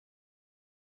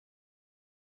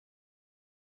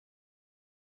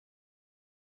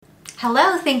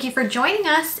Hello, thank you for joining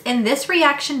us. In this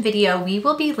reaction video, we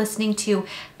will be listening to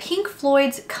Pink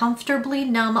Floyd's Comfortably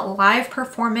Numb live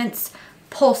performance,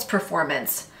 Pulse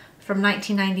performance from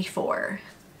 1994.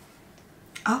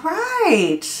 All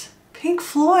right, Pink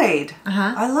Floyd.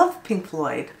 I love Pink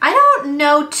Floyd. I don't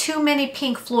know too many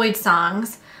Pink Floyd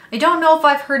songs. I don't know if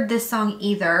I've heard this song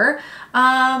either. Pink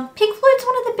Floyd's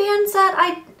one of the bands that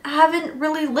I haven't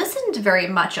really listened very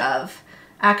much of,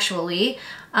 actually.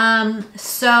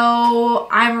 So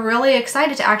I'm really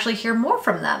excited to actually hear more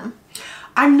from them.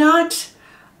 I'm not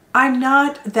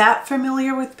that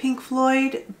familiar with Pink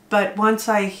Floyd, but once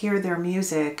I hear their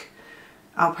music,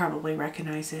 I'll probably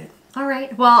recognize it. All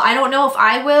right. Well, I don't know if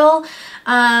I will.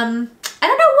 I don't know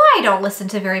why I don't listen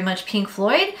to very much Pink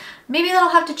Floyd. Maybe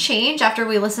that'll have to change after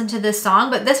we listen to this song,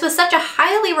 but this was such a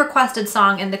highly requested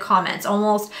song in the comments.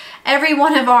 Almost every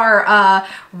one of our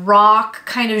rock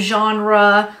kind of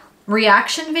genre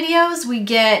reaction videos, we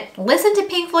get listen to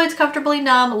Pink Floyd's Comfortably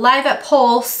Numb live at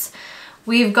Pulse.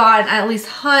 We've got at least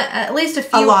a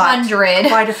few hundred,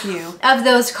 quite a few of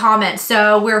those comments.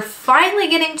 So we're finally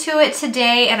getting to it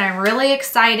today, and I'm really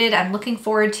excited. I'm looking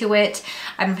forward to it.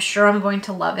 I'm sure I'm going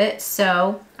to love it.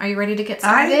 So are you ready to get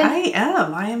started? I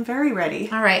am. I am very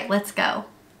ready. All right, let's go.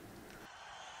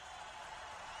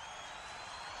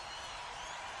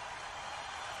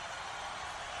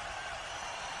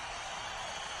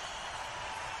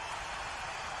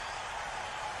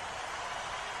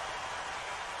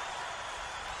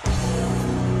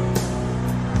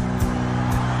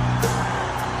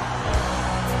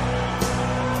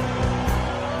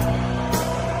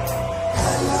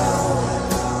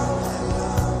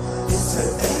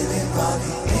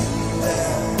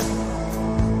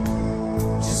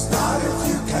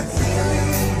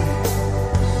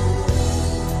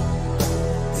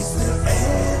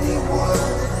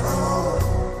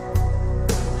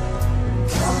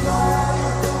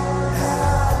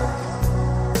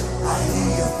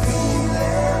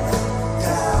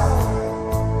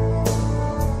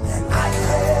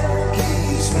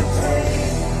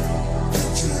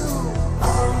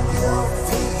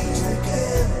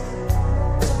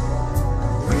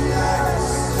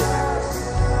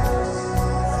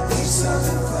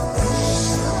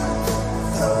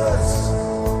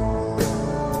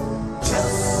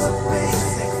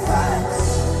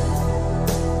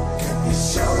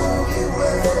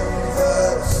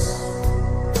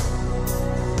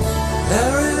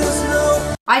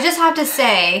 I just have to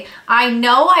say, I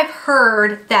know I've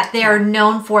heard that they're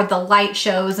known for the light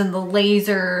shows and the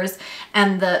lasers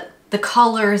and the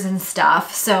colors and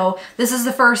stuff. So this is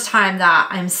the first time that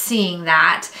I'm seeing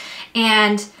that.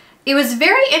 And it was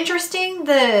very interesting,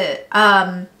 the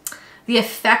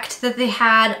effect that they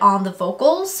had on the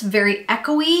vocals, very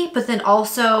echoey, but then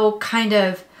also kind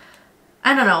of,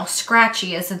 I don't know,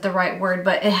 scratchy isn't the right word,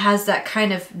 but it has that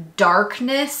kind of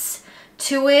darkness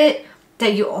to it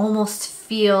that you almost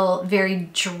feel very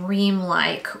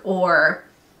dreamlike or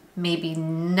maybe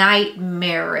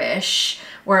nightmarish,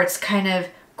 where it's kind of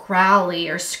growly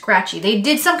or scratchy. They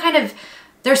did some kind of,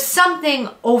 there's something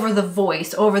over the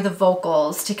voice, over the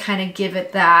vocals to kind of give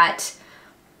it that,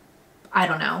 I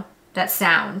don't know, that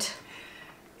sound.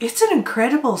 It's an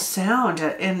incredible sound,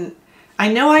 and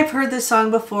I know I've heard this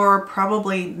song before,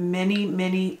 probably many,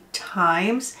 many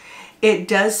times. It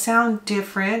does sound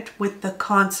different with the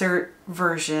concert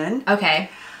version.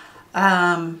 Okay.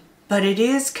 But it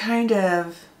is kind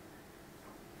of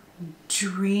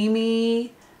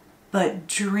dreamy, but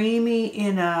dreamy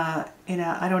in a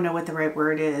I don't know what the right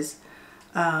word is.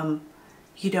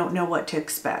 You don't know what to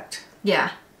expect.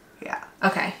 Yeah. Yeah.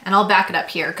 Okay, and I'll back it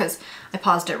up here because I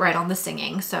paused it right on the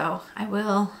singing, so I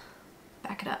will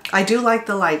back it up. I do like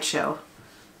the light show.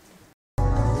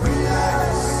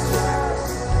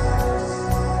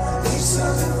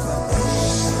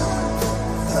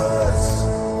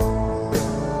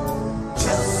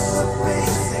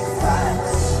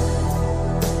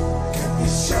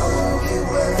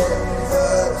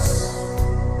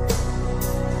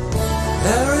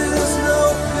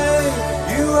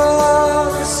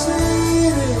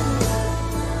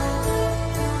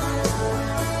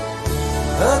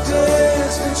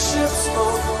 Ships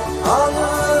on the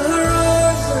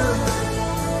horizon.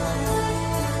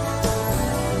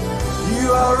 You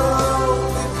are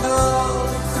only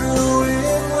coming through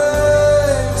in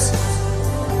waves.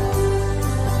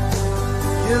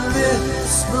 Your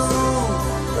lips move,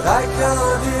 but I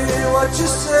can't hear what you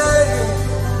say.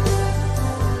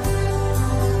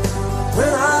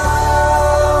 When I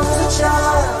was a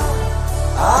child,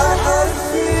 I had a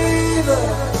fever.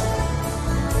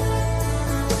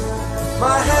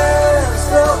 My hands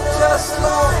felt just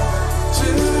like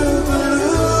two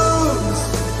balloons.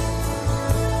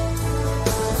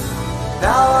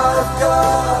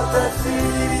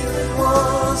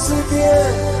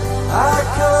 again, I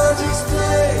can't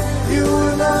explain. You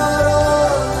will not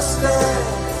understand.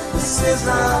 This is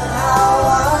not how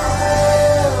I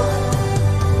am.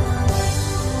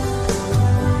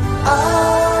 I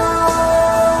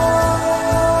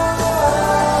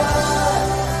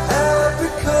have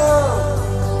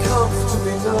become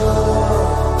comfortably numb.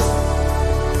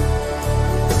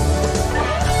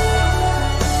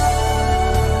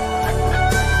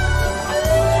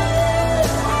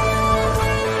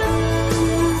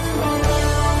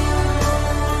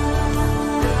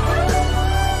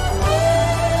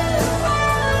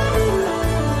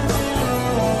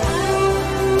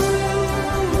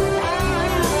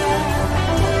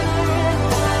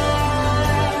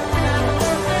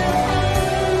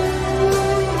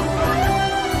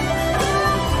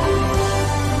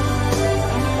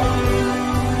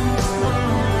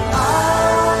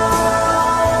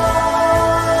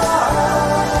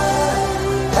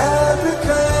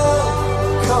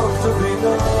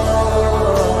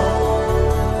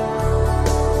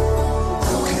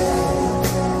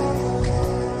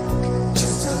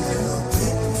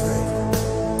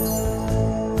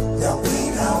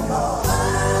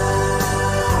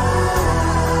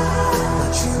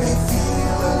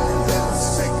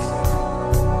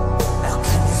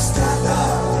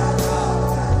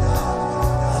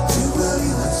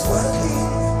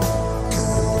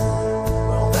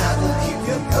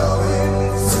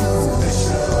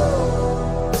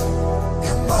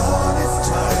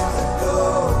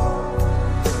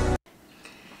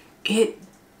 It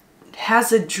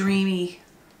has a dreamy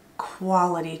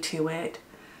quality to it.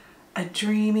 A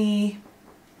dreamy,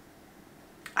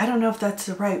 I don't know if that's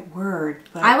the right word,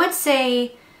 but I would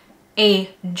say a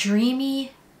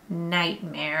dreamy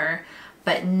nightmare,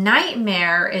 but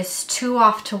nightmare is too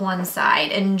off to one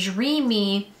side, and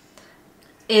dreamy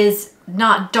is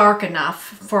not dark enough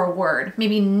for a word.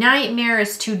 Maybe nightmare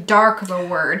is too dark of a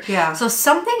word. Yeah. So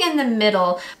something in the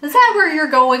middle. Is that where you're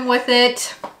going with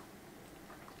it?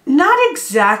 not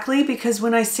exactly, because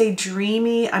when I say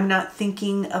dreamy, I'm not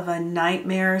thinking of a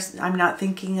nightmare. I'm not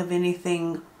thinking of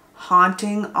anything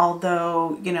haunting,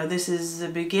 although, you know, this is the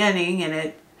beginning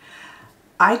and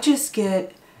I just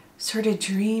get sort of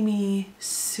dreamy,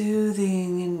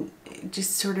 soothing, and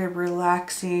just sort of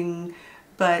relaxing,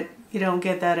 but you don't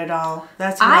get that at all.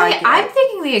 That's what I get. I'm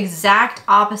thinking the exact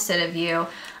opposite of you.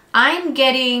 I'm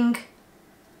getting,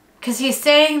 because he's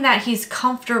saying that he's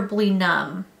comfortably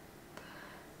numb.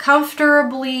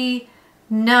 Comfortably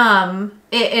numb.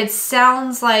 It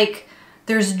sounds like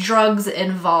there's drugs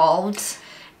involved,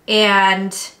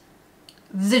 and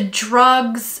the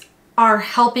drugs are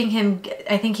helping him,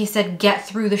 I think he said, get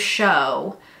through the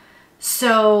show.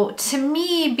 So to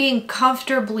me, being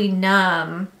comfortably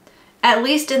numb, at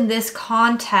least in this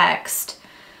context,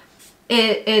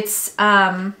 it's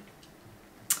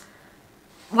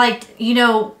like, you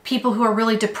know, people who are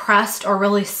really depressed or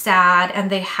really sad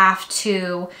and they have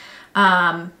to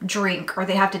drink or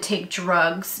they have to take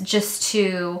drugs just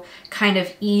to kind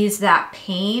of ease that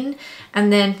pain.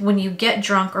 And then when you get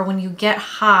drunk or when you get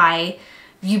high,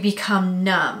 you become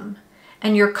numb.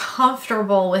 And you're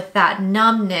comfortable with that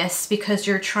numbness because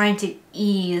you're trying to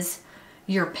ease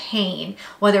your pain,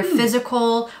 whether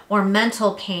physical or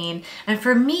mental pain. And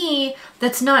for me,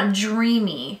 that's not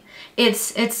dreamy.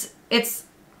 It's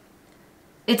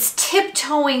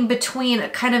tiptoeing between a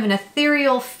kind of an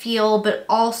ethereal feel, but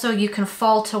also you can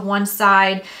fall to one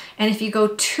side. And if you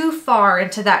go too far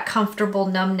into that comfortable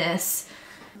numbness,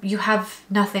 you have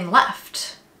nothing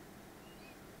left.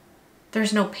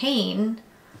 There's no pain,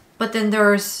 but then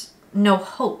there's no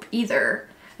hope either.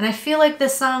 And I feel like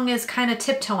this song is kind of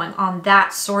tiptoeing on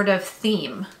that sort of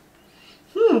theme.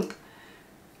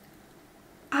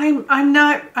 I'm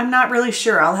not really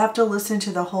sure. I'll have to listen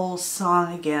to the whole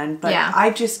song again, but Yeah. I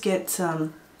just get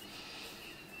some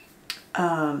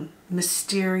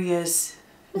mysterious,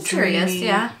 dreamy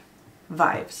yeah.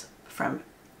 vibes from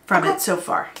Okay. it so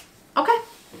far. Okay.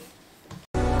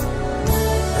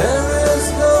 There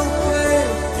is no pain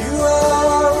you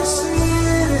are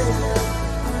receding.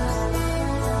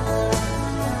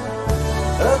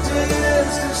 A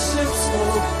distant ship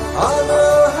smoke on the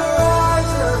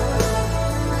horizon.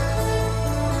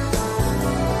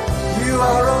 You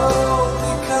are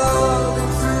only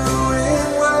coming through in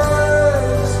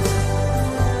words.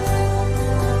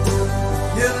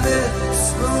 Your lips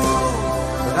move,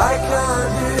 but I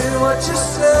can't hear what you're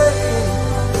saying.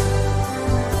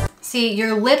 See,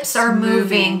 your lips are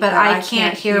moving, but I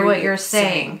can't hear what you're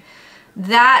saying.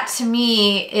 That to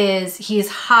me is he's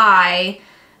high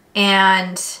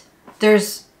and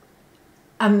there's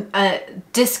a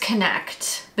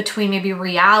disconnect between maybe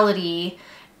reality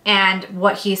and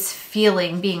what he's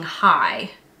feeling being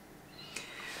high.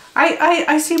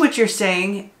 I see what you're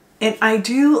saying, and I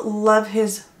do love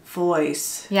his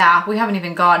voice. Yeah, we haven't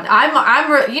even gone.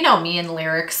 You know me and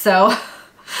lyrics, so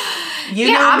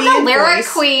You know I'm me the and lyric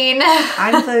voice. queen.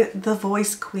 I'm the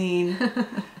voice queen.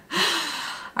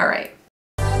 All right.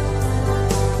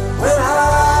 When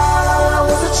I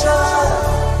was a child,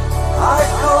 I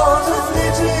caught a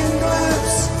fleeting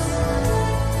glimpse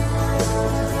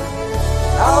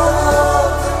out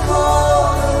of the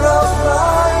corner of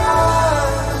my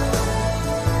eye.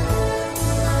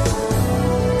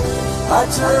 I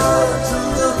turned to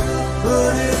look,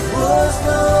 but it was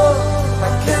gone. I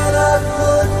cannot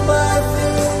put my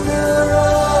finger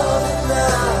on it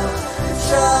now. The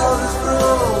child is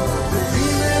grown, the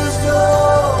dream is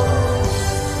gone.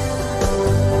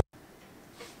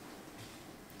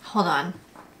 Hold on.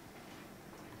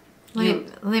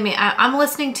 I'm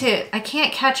listening to, I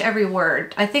can't catch every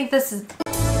word. I think this is, I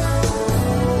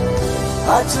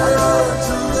turned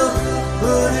to look,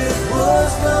 but it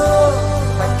was gone.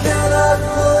 I cannot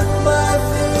put my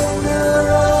finger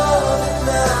on it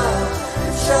now.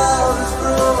 The child is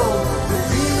grown, the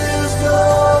dream is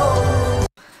gone.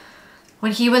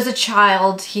 when he was a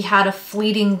child, he had a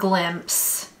fleeting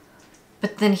glimpse,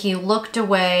 but then he looked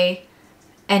away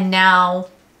and now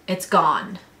it's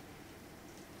gone.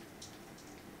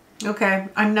 Okay,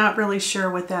 I'm not really sure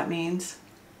what that means.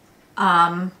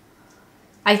 I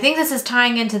think this is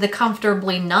tying into the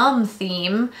comfortably numb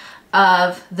theme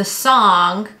of the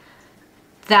song,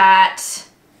 that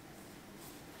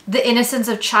the innocence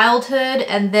of childhood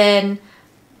and then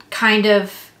kind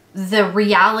of the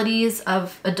realities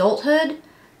of adulthood,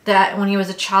 that when he was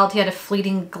a child he had a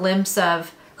fleeting glimpse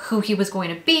of who he was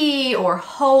going to be or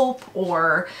hope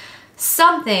or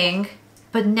something,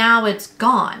 but now it's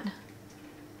gone.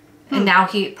 And now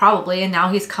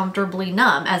he's comfortably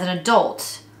numb as an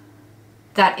adult.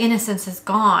 That innocence is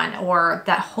gone, or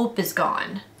that hope is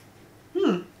gone.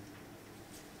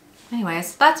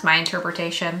 Anyways, that's my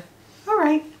interpretation. All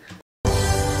right.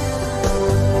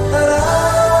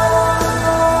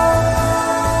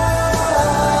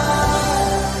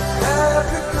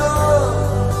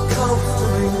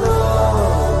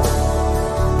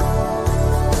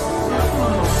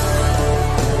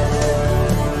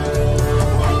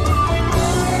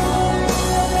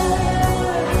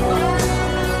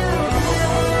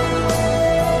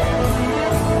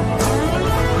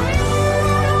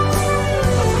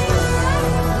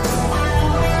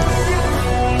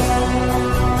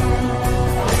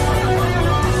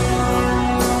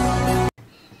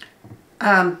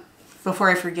 Before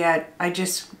I forget,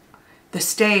 the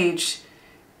stage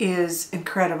is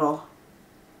incredible.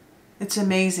 It's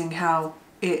amazing how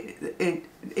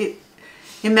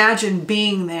imagine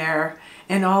being there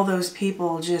and all those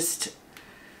people just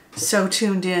so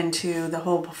tuned in to the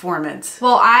whole performance.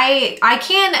 Well, I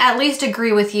can at least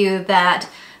agree with you that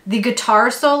the guitar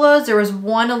solos, there was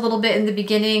one a little bit in the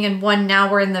beginning and one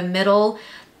now we're in the middle.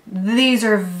 These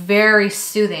are very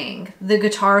soothing. The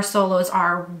guitar solos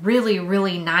are really,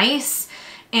 really nice.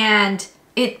 And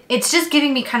it's just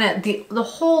giving me kind of the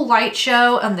whole light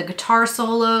show and the guitar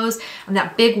solos and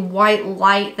that big white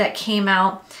light that came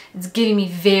out. It's giving me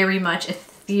very much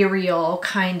ethereal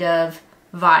kind of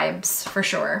vibes for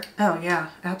sure. Oh yeah,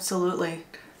 absolutely.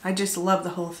 I just love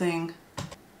the whole thing.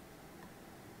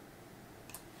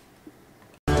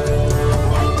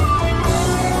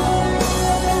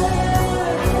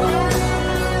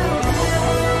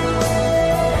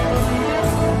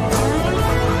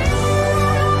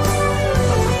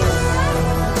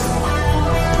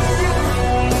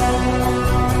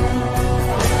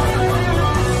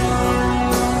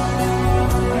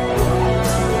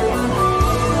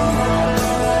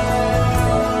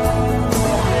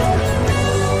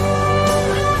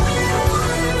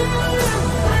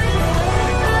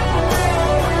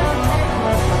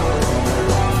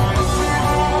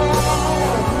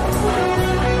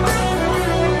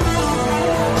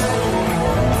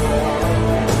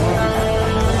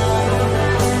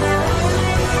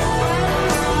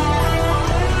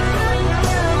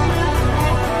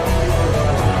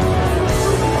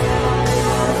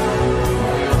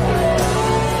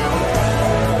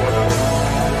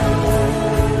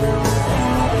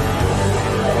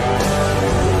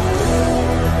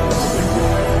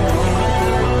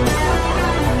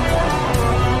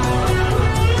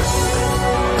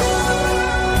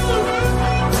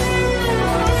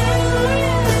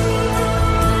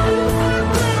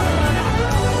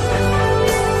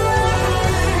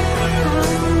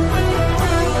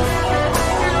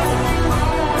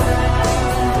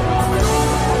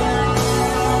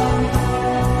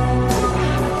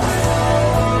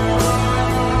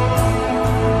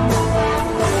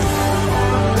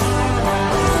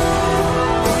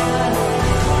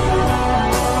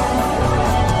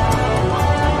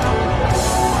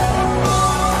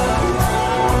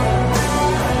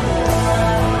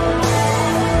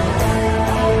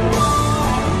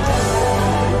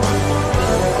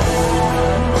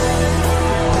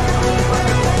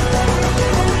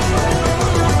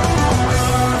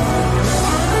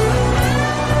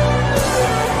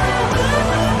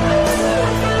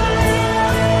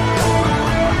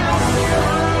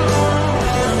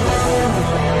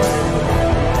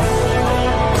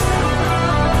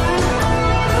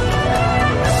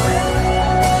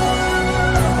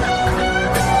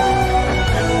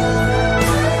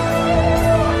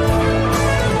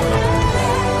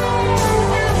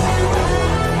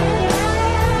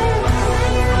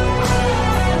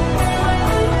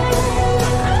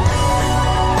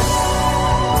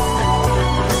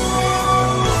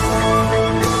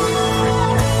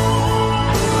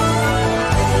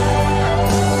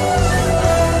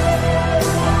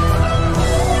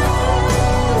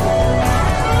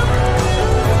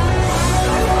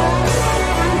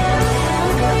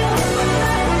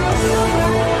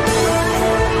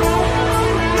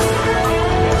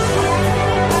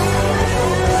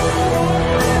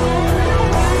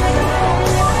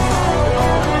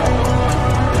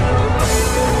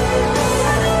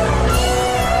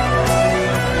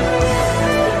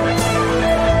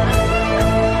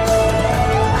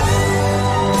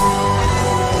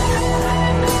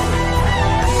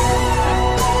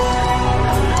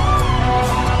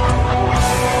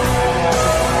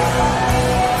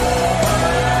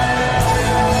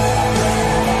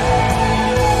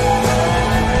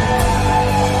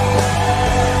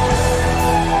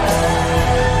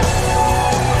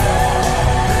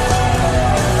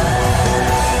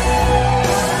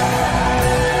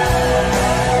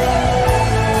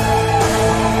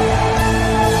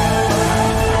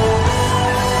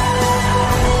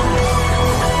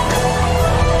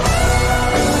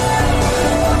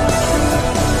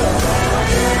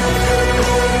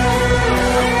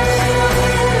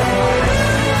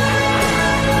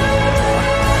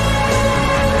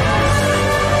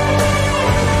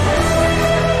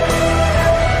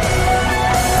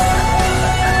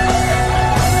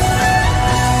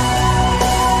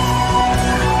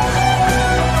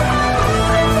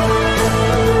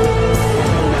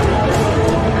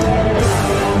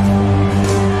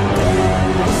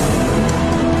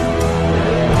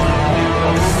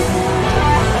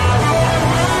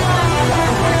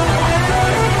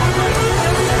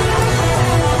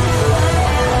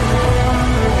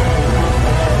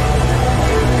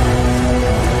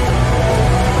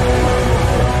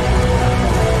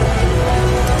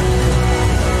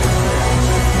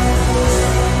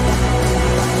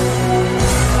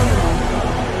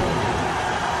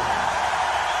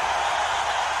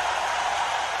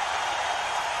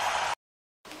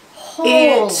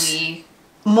 Holy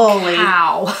moly.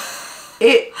 cow.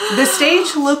 The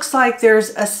stage looks like there's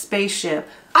a spaceship.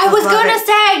 I was above gonna it.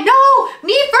 say, no,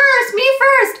 me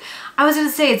first. I was gonna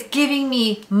say it's giving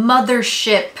me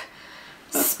mothership,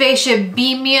 spaceship,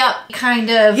 beam me up kind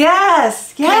of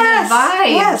Yes, kind of vibes.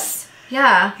 yes.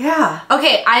 Yeah. Yeah.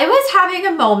 Okay, I was having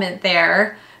a moment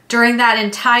there during that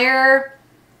entire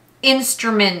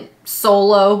instrument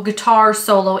solo, guitar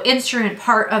solo, instrument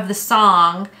part of the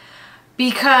song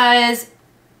because,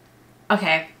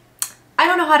 okay, I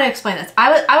don't know how to explain this.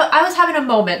 I was having a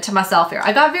moment to myself here.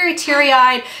 I got very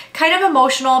teary-eyed, kind of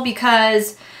emotional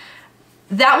because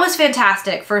that was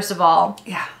fantastic, first of all.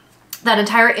 Yeah. That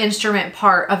entire instrument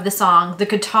part of the song, the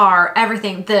guitar,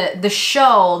 everything, the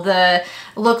show,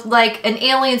 looked like an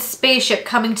alien spaceship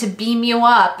coming to beam you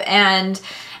up and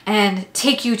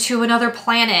take you to another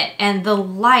planet, and the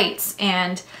lights,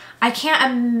 and I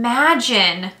can't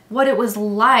imagine what it was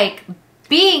like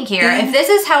being here. If this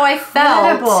is how I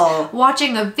felt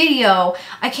watching a video,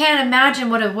 I can't imagine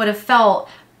what it would have felt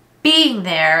being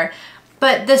there.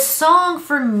 But the song,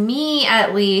 for me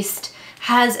at least,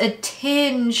 has a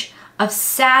tinge of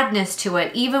sadness to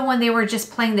it. Even when they were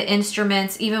just playing the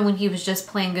instruments, even when he was just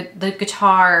playing the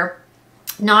guitar,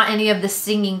 not any of the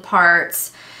singing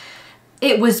parts.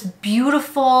 It was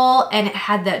beautiful and it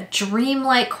had that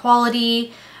dreamlike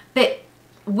quality, but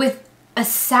with a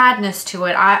sadness to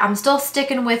it. I'm still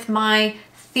sticking with my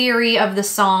theory of the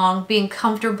song being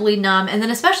comfortably numb, and then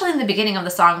especially in the beginning of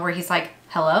the song where he's like,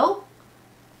 hello?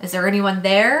 Is there anyone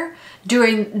there?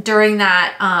 During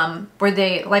that, where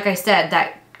they, like I said,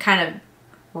 that kind of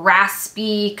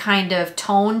raspy kind of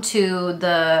tone to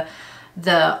the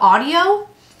audio,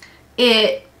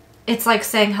 it's like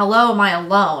saying, hello, am I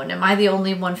alone? Am I the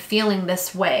only one feeling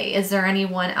this way? Is there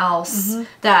anyone else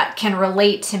that can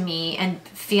relate to me and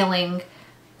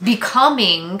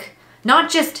becoming,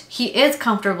 not just he is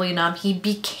comfortably numb, he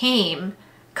became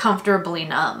comfortably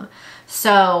numb.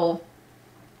 So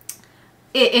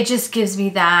it just gives me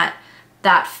that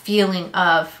feeling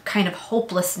of kind of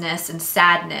hopelessness and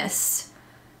sadness.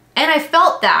 And I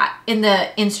felt that in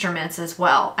the instruments as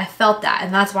well. I felt that,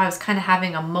 and that's why I was kind of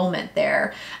having a moment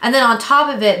there. And then on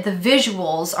top of it, the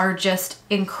visuals are just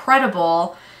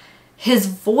incredible. His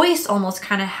voice almost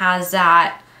kind of has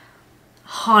that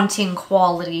haunting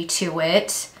quality to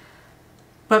it.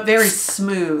 But very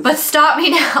smooth. But stop me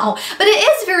now. But it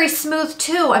is very smooth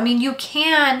too. I mean, you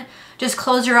can just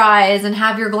close your eyes and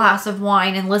have your glass of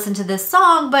wine and listen to this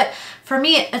song. But for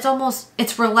me,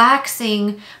 it's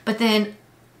relaxing, but then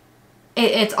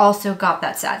it's also got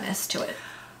that sadness to it.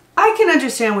 I can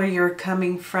understand where you're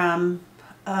coming from.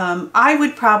 I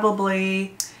would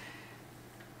probably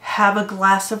have a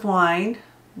glass of wine,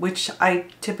 which I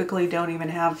typically don't even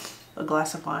have a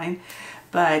glass of wine,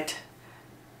 but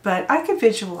I could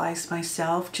visualize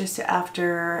myself just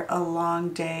after a long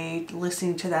day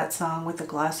listening to that song with a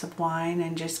glass of wine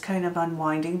and just kind of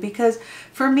unwinding, because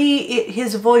for me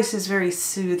his voice is very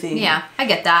soothing. Yeah, I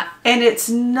get that. And it's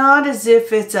not as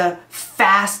if it's a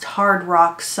fast hard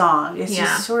rock song. It's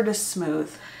just sort of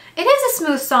smooth. It is a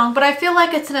smooth song, but I feel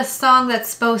like it's in a song that's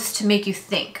supposed to make you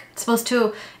think. It's supposed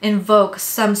to invoke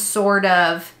some sort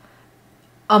of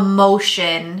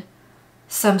emotion,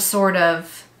 some sort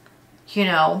of,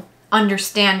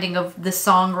 understanding of the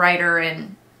songwriter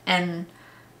and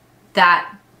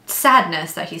that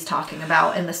sadness that he's talking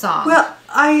about in the song. Well,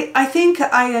 I think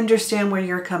I understand where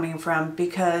you're coming from,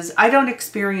 because I don't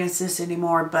experience this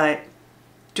anymore, but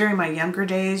during my younger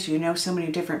days, so many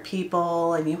different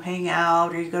people, and you hang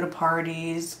out or you go to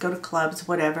parties, go to clubs,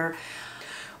 whatever.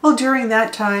 Well, during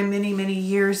that time, many, many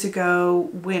years ago,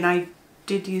 when I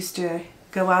did used to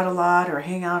go out a lot or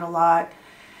hang out a lot,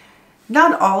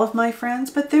 not all of my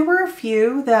friends, but there were a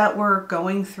few that were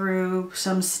going through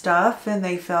some stuff and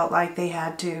they felt like they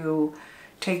had to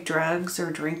take drugs or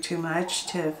drink too much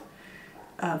to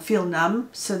feel numb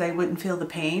so they wouldn't feel the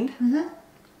pain. Mm-hmm.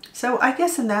 So I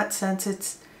guess in that sense,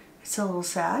 it's a little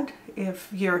sad if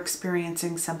you're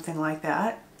experiencing something like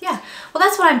that. Yeah. Well,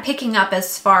 that's what I'm picking up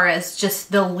as far as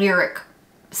just the lyric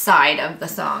side of the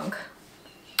song.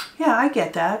 Yeah, I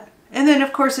get that. And then,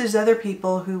 of course, there's other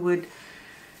people who would,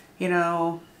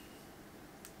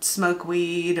 smoke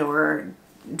weed or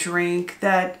drink,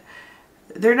 that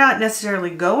they're not necessarily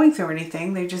going through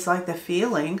anything. They just like the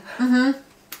feeling. Mm-hmm.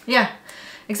 Yeah,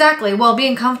 exactly. Well,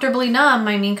 being comfortably numb,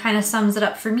 kind of sums it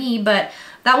up for me, but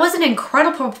that was an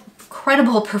incredible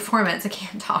performance. I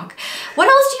can't talk. What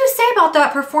else do you say about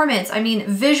that performance?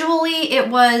 Visually, it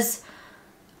was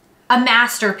a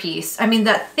masterpiece. I mean,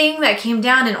 that thing that came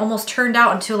down and almost turned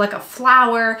out into like a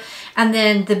flower, and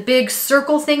then the big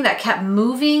circle thing that kept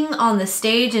moving on the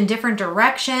stage in different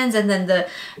directions, and then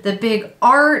the big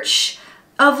arch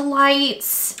of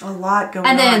lights. A lot going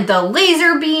on. And then the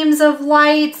laser beams of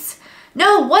lights.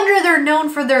 No wonder they're known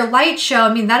for their light show.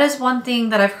 I mean, that is one thing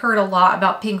that I've heard a lot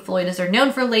about Pink Floyd is they're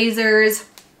known for lasers,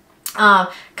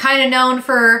 kind of known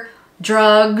for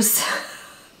drugs.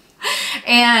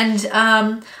 And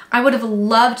I would have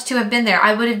loved to have been there.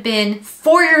 I would have been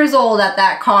 4 years old at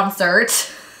that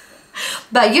concert.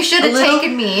 But you should have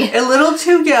taken me. A little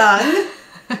too young.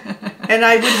 And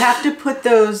I would have to put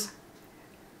those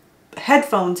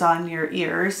headphones on your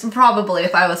ears. Probably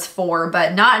if I was 4,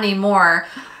 but not anymore.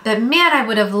 But man, I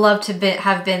would have loved to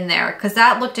have been there because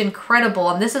that looked incredible.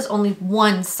 And this is only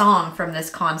one song from this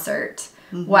concert.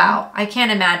 Mm-hmm. Wow. I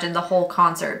can't imagine the whole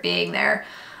concert being there.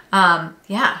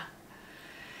 Yeah.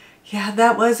 Yeah,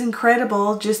 that was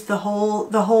incredible. Just the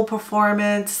whole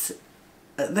performance,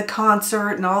 the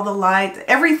concert and all the lights,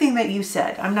 everything that you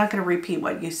said. I'm not going to repeat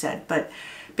what you said, but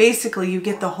basically you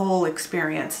get the whole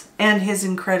experience and his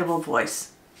incredible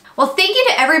voice. Well, thank you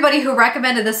to everybody who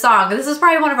recommended this song. This is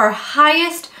probably one of our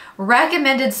highest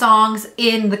recommended songs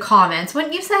in the comments,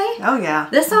 wouldn't you say? Oh yeah.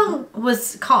 This song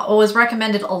was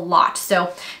recommended a lot. So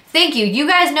thank you. You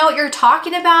guys know what you're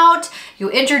talking about. You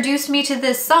introduced me to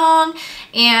this song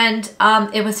and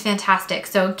it was fantastic.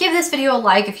 So give this video a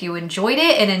like if you enjoyed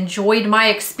it and enjoyed my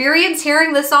experience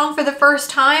hearing this song for the first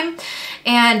time.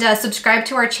 And subscribe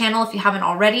to our channel if you haven't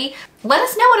already. Let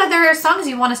us know what other songs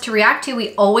you want us to react to.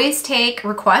 We always take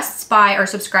requests by our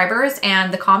subscribers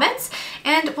and the comments.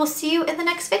 And we'll see you in the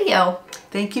next video.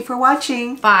 Thank you for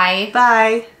watching. Bye.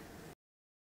 Bye.